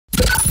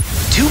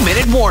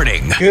2-minute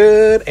warning.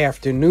 Good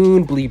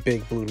afternoon,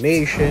 Bleedbigblue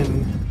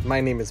Nation.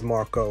 My name is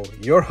Marco,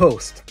 your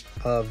host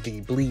of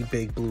the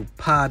Bleedbigblue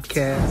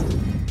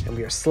podcast, and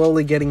we are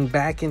slowly getting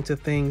back into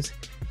things.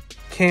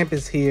 Camp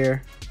is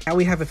here. Now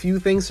we have a few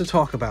things to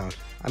talk about.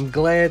 I'm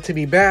glad to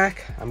be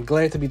back. I'm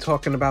glad to be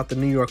talking about the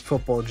New York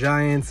Football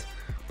Giants,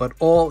 but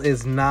all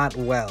is not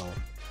well.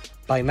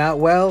 By not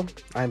well,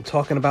 I'm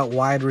talking about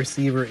wide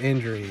receiver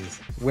injuries.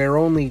 We're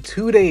only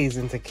 2 days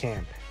into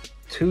camp.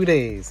 2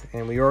 days,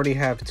 and we already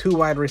have 2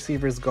 wide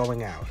receivers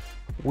going out.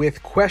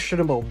 With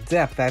questionable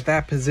depth at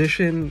that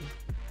position,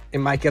 it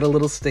might get a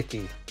little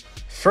sticky.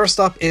 First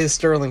up is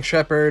Sterling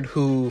Shepard,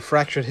 who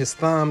fractured his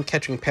thumb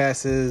catching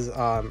passes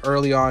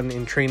early on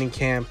in training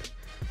camp.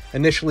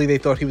 Initially, they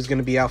thought he was going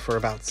to be out for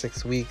about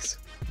 6 weeks,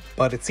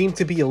 but it seemed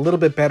to be a little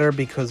bit better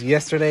because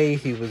yesterday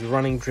he was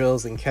running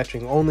drills and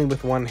catching only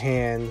with one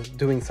hand,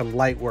 doing some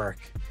light work.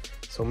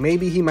 So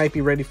maybe he might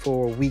be ready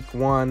for week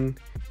 1.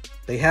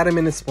 They had him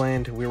in his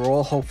plan. We were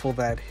all hopeful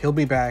that he'll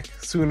be back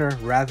sooner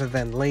rather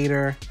than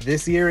later.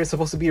 This year is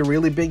supposed to be a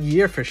really big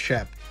year for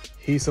Shep.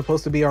 He's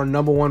supposed to be our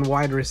number 1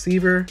 wide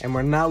receiver, and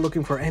we're not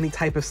looking for any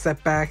type of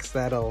setbacks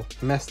that'll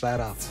mess that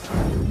up.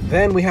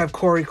 Then we have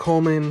Corey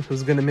Coleman,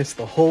 who's going to miss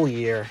the whole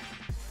year,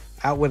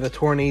 out with a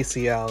torn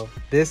ACL.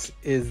 This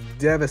is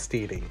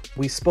devastating.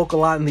 We spoke a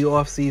lot in the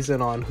offseason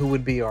on who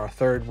would be our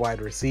 3rd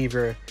wide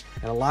receiver,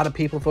 and a lot of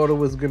people thought it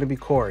was going to be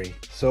Corey.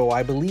 So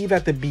I believe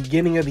at the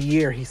beginning of the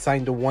year, he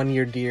signed a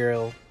 1-year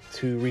deal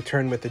to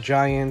return with the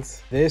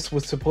Giants. This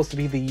was supposed to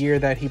be the year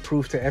that he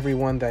proved to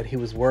everyone that he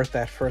was worth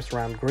that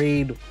first-round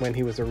grade when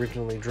he was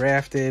originally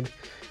drafted.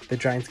 The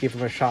Giants gave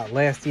him a shot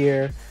last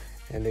year,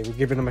 and they were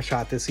giving him a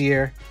shot this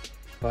year.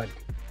 But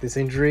this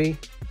injury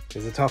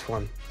is a tough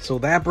one. So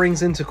that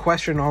brings into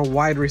question our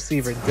wide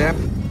receiver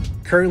depth.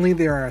 Currently,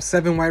 there are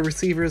 7 wide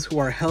receivers who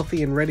are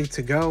healthy and ready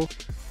to go.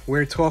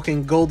 We're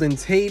talking Golden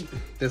Tate.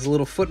 There's a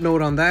little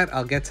footnote on that.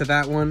 I'll get to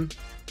that one.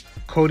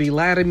 Cody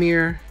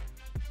Latimer,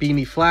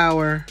 Beanie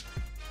Flower,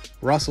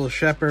 Russell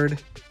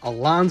Shepard,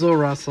 Alonzo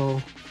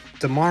Russell,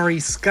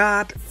 Damari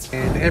Scott,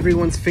 and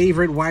everyone's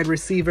favorite wide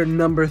receiver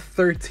number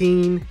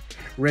 13,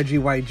 Reggie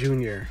White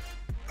Jr.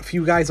 A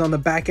few guys on the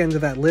back end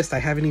of that list I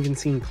haven't even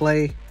seen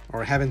play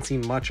or haven't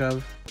seen much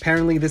of.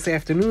 Apparently this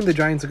afternoon the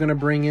Giants are going to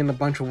bring in a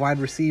bunch of wide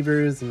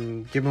receivers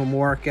and give them a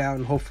workout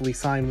and hopefully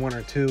sign 1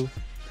 or 2.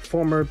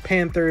 Former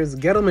Panthers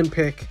Gettleman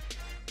pick,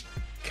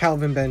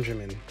 Calvin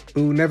Benjamin,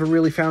 who never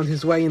really found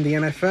his way in the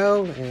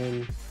NFL,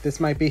 and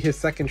this might be his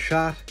 2nd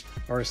shot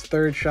or his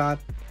 3rd shot,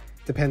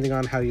 depending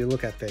on how you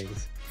look at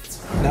things.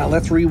 Now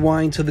let's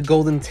rewind to the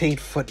Golden Tate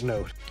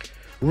footnote.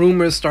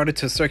 Rumors started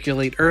to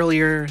circulate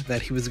earlier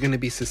that he was going to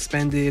be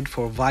suspended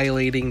for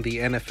violating the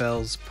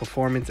NFL's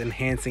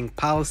performance-enhancing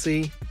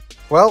policy.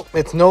 Well,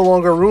 it's no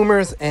longer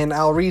rumors, and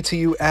I'll read to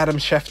you Adam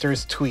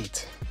Schefter's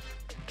tweet.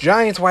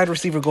 Giants wide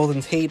receiver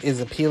Golden Tate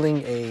is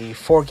appealing a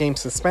 4-game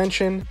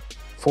suspension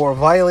for a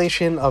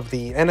violation of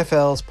the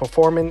NFL's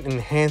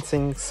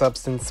performance-enhancing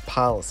substance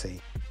policy.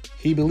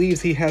 He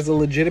believes he has a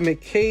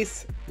legitimate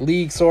case,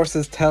 league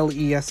sources tell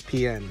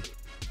ESPN.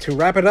 To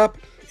wrap it up,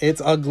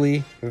 it's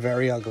ugly,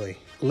 very ugly.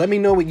 Let me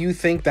know what you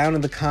think down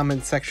in the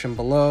comments section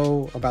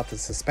below about the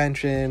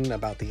suspension,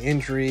 about the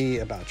injury,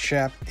 about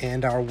Shep,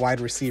 and our wide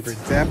receiver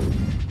depth.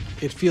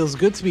 It feels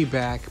good to be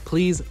back.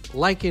 Please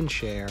like and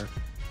share.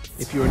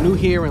 If you're new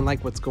here and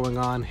like what's going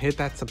on, hit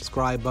that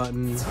subscribe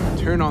button,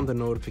 turn on the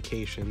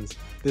notifications.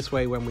 This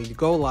way, when we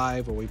go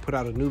live or we put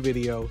out a new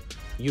video,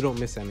 you don't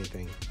miss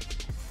anything.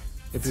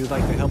 If you'd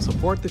like to help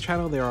support the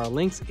channel, there are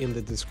links in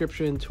the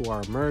description to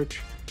our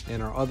merch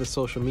and our other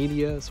social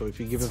media. So if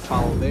you give a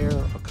follow there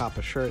or cop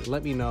a shirt,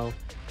 let me know.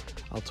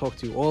 I'll talk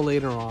to you all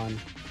later on.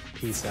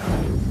 Peace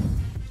out.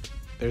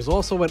 There's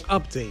also an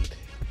update.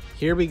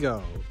 Here we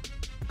go.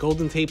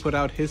 Golden Tate put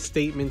out his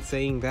statement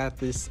saying that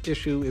this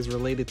issue is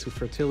related to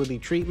fertility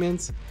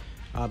treatments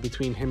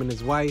between him and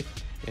his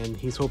wife, and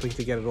he's hoping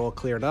to get it all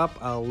cleared up.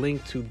 I'll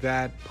link to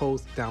that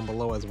post down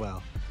below as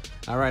well.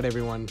 All right,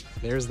 everyone,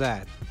 there's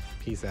that.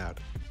 Peace out.